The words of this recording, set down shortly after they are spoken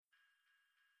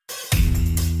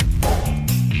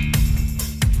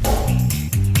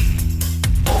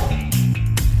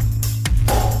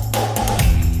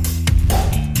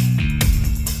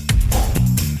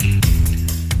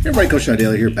right, Coach John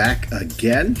Daly here, back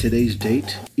again. Today's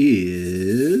date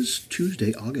is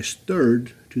Tuesday, August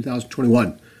 3rd,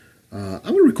 2021. I'm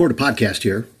going to record a podcast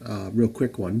here, a real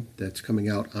quick one that's coming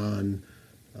out on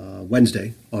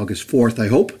Wednesday, August 4th, I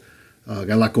hope. Got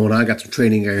a lot going on. Got some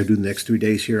training I got to do the next 3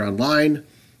 days here online,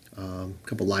 a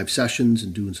couple live sessions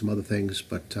and doing some other things,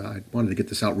 but I wanted to get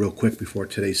this out real quick before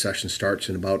today's session starts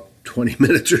in about 20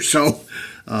 minutes or so.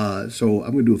 So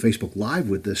I'm going to do a Facebook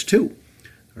Live with this too.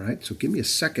 All right, so give me a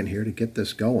second here to get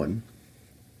this going,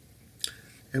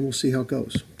 and we'll see how it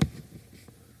goes.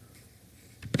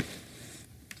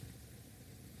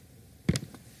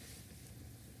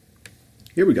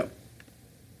 Here we go.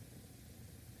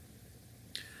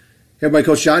 Hey everybody,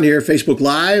 Coach John here, Facebook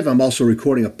Live. I'm also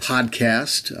recording a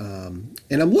podcast,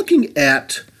 and I'm looking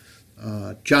at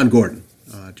John Gordon.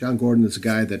 John Gordon is a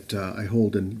guy that I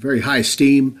hold in very high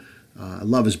esteem. I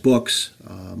love his books.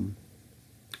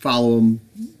 Follow him,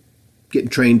 getting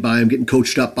trained by him, getting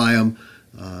coached up by him,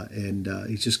 and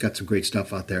he's just got some great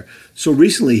stuff out there. So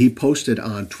recently he posted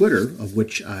on Twitter, of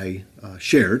which I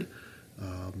shared,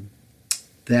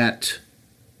 that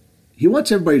he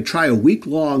wants everybody to try a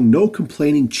week-long no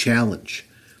complaining challenge.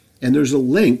 And there's a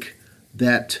link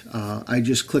that I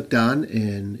just clicked on,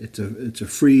 and it's a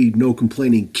free no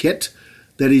complaining kit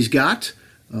that he's got.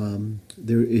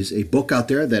 There is a book out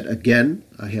there that, again,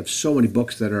 I have so many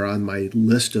books that are on my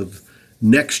list of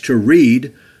next to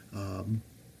read. I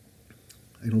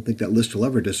don't think that list will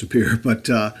ever disappear, but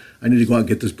I need to go out and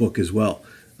get this book as well.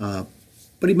 But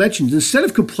he mentions, instead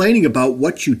of complaining about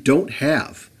what you don't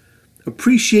have,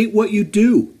 appreciate what you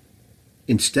do.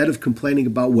 Instead of complaining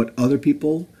about what other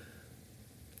people,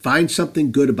 find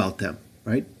something good about them,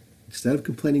 right? Instead of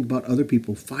complaining about other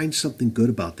people, find something good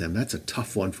about them. That's a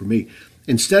tough one for me.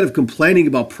 Instead of complaining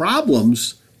about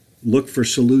problems, look for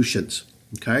solutions,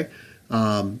 okay?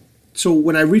 So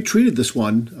when I retweeted this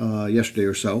one yesterday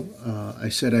or so, I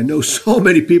said, I know so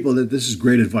many people that this is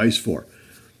great advice for.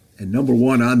 And number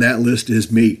one on that list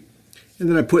is me. And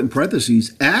then I put in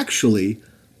parentheses, actually,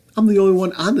 I'm the only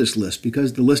one on this list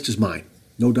because the list is mine.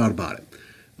 No doubt about it.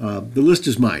 The list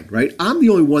is mine, right? I'm the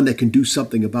only one that can do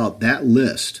something about that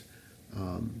list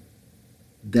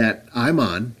that I'm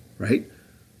on, right?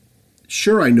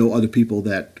 Sure, I know other people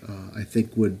that I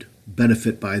think would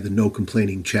benefit by the no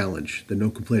complaining challenge, the no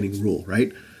complaining rule,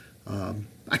 right?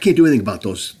 I can't do anything about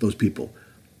those people.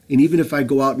 And even if I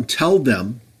go out and tell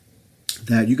them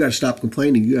that you got to stop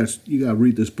complaining, you got to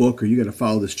read this book or you got to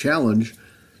follow this challenge,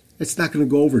 it's not going to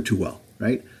go over too well,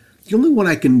 right? The only one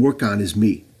I can work on is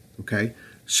me, okay?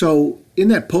 So in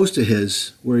that post of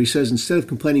his where he says, instead of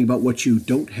complaining about what you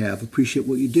don't have, appreciate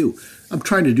what you do. I'm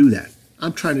trying to do that.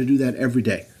 I'm trying to do that every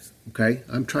day. Okay,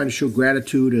 I'm trying to show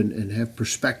gratitude and have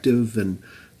perspective,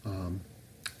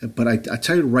 but I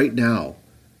tell you right now,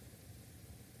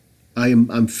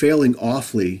 I'm failing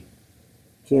awfully,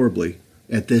 horribly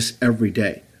at this every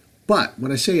day. But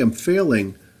when I say I'm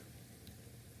failing,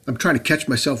 I'm trying to catch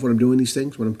myself when I'm doing these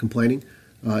things, when I'm complaining.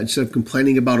 Instead of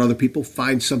complaining about other people,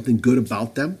 find something good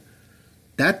about them.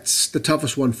 That's the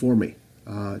toughest one for me.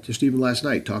 Just even last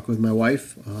night, talking with my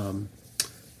wife.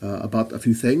 About a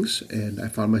few things, and I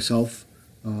found myself,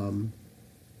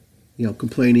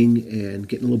 complaining and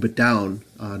getting a little bit down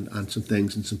on some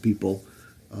things and some people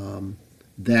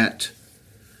that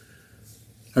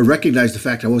I recognized the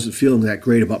fact I wasn't feeling that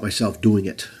great about myself doing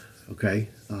it, okay?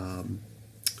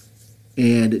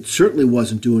 And it certainly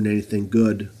wasn't doing anything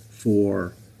good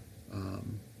for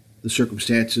the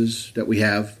circumstances that we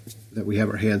have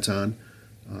our hands on,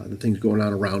 the things going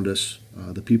on around us,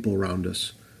 the people around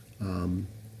us.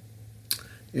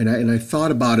 And I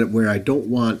thought about it where I don't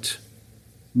want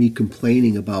me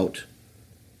complaining about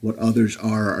what others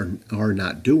are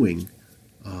not doing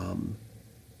to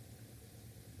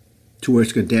where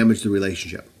it's going to damage the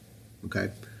relationship, okay?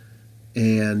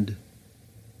 And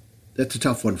that's a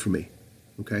tough one for me,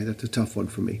 okay? That's a tough one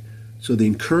for me. So the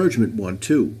encouragement one,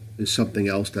 too, is something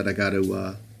else that I got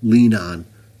to lean on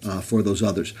for those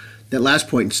others. That last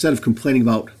point, instead of complaining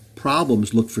about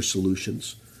problems, look for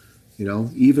solutions. You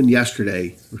know, even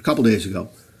yesterday, or a couple days ago,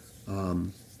 I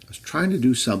was trying to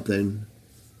do something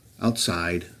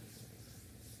outside.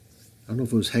 I don't know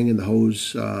if it was hanging the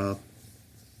hose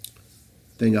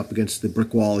thing up against the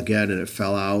brick wall again, and it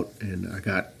fell out, and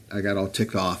I got all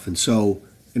ticked off. And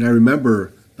I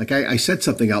remember, like I said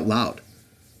something out loud,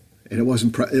 and it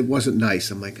wasn't nice.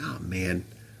 I'm like, oh man,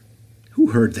 who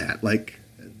heard that? Like,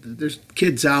 there's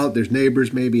kids out, there's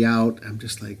neighbors maybe out. I'm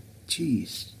just like,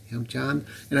 geez. John,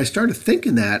 and I started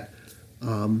thinking that,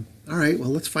 all right, well,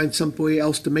 let's find some way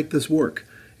else to make this work.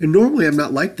 And normally I'm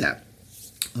not like that,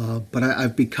 but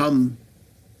I've become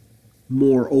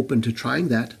more open to trying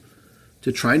that.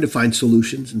 to trying to find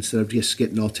solutions instead of just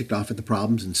getting all ticked off at the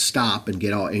problems and stop and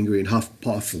get all angry and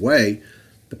puff away,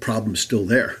 the problem is still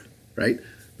there, right?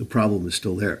 The problem is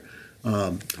still there.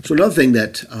 So another thing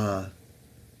that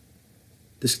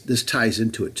this ties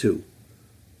into it too,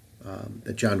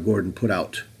 that John Gordon put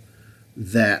out,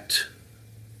 that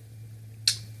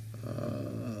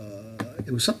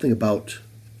it was something about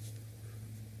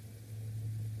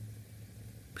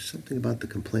the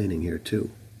complaining here too.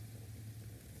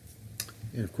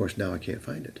 And of course now I can't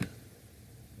find it.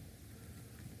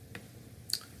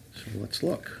 So let's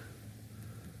look.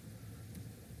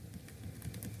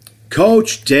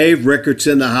 Coach Dave Rickards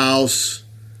in the house.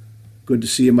 Good to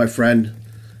see you, my friend.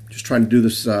 Just trying to do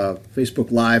this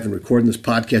Facebook Live and recording this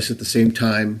podcast at the same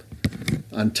time.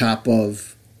 On top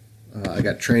of, I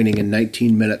got training in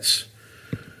 19 minutes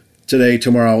today,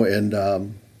 tomorrow,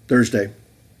 and Thursday.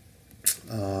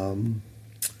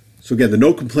 So again, the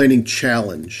No Complaining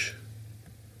Challenge.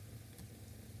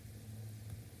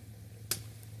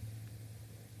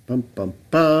 Bum, bum,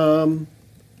 bum.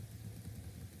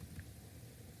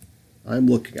 I'm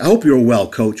looking. I hope you're well,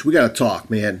 Coach. We got to talk,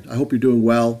 man. I hope you're doing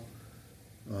well.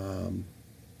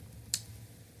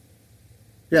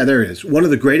 Yeah, there it is. One of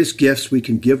the greatest gifts we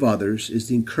can give others is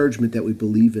the encouragement that we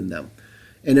believe in them.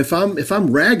 And if I'm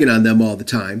ragging on them all the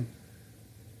time,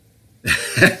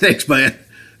 thanks, man.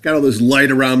 Got all this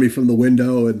light around me from the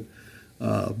window, and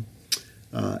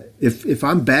if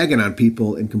I'm bagging on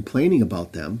people and complaining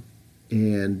about them,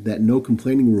 and that no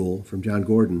complaining rule from John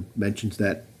Gordon mentions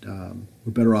that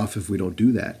we're better off if we don't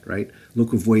do that, right?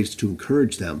 Look for ways to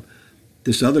encourage them.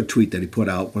 This other tweet that he put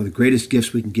out, one of the greatest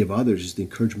gifts we can give others is the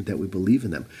encouragement that we believe in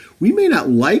them. We may not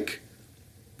like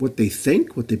what they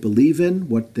think, what they believe in,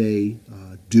 what they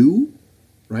do,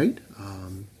 right?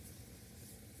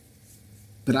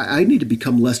 But I need to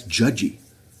become less judgy,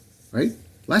 right?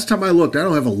 Last time I looked, I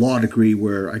don't have a law degree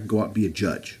where I can go out and be a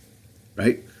judge,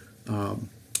 right?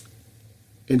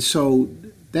 And so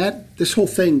this whole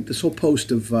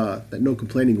post of that no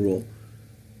complaining rule,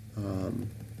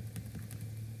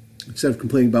 instead of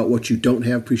complaining about what you don't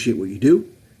have, appreciate what you do.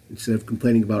 Instead of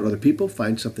complaining about other people,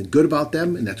 find something good about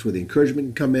them, and that's where the encouragement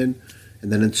can come in. And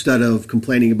then instead of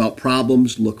complaining about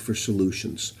problems, look for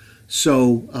solutions.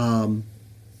 So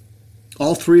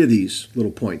all three of these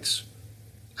little points,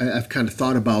 I've kind of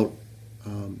thought about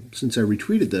since I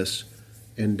retweeted this.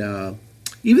 And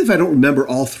even if I don't remember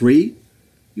all three,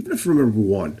 even if I remember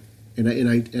one, and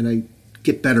I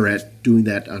get better at doing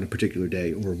that on a particular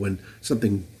day, or when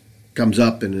something comes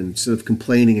up, and instead of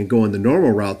complaining and going the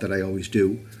normal route that I always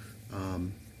do, I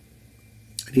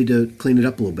need to clean it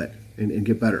up a little bit and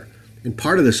get better. And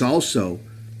part of this also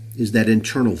is that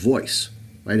internal voice,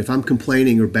 right? If I'm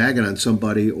complaining or bagging on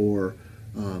somebody or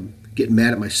getting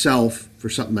mad at myself for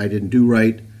something I didn't do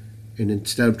right, and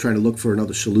instead of trying to look for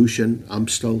another solution, I'm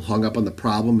still hung up on the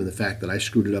problem and the fact that I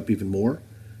screwed it up even more.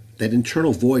 That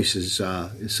internal voice is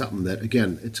something that,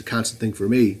 again, it's a constant thing for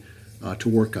me to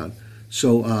work on.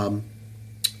 So I'm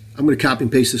going to copy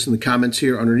and paste this in the comments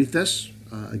here underneath this.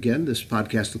 Again, this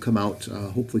podcast will come out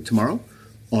hopefully tomorrow,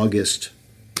 August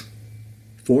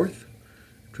 4th.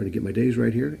 I'm trying to get my days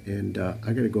right here. And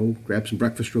I got to go grab some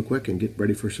breakfast real quick and get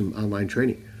ready for some online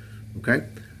training. Okay?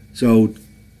 So,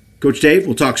 Coach Dave,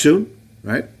 we'll talk soon.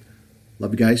 All right?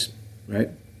 Love you guys. All right?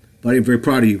 Buddy, I'm very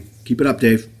proud of you. Keep it up,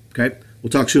 Dave. Okay? We'll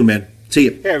talk soon, man. See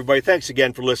you. Hey, everybody. Thanks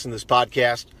again for listening to this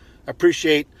podcast. I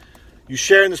appreciate you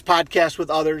sharing this podcast with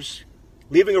others,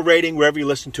 leaving a rating wherever you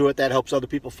listen to it. That helps other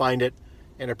people find it.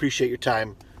 And I appreciate your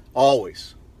time,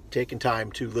 always taking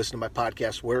time to listen to my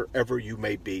podcast wherever you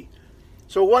may be.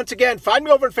 So once again, find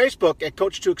me over on Facebook at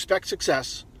Coach to Expect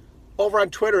Success, over on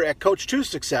Twitter at Coach to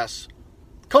Success,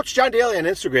 Coach John Daly on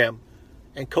Instagram,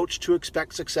 and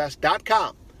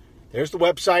CoachToExpectSuccess.com. There's the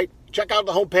website. Check out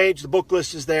the homepage. The book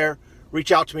list is there.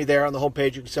 Reach out to me there on the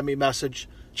homepage. You can send me a message.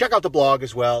 Check out the blog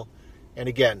as well. And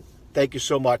again, thank you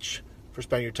so much for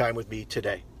spending your time with me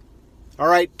today. All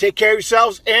right, take care of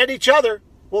yourselves and each other.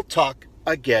 We'll talk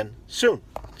again soon.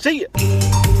 See you.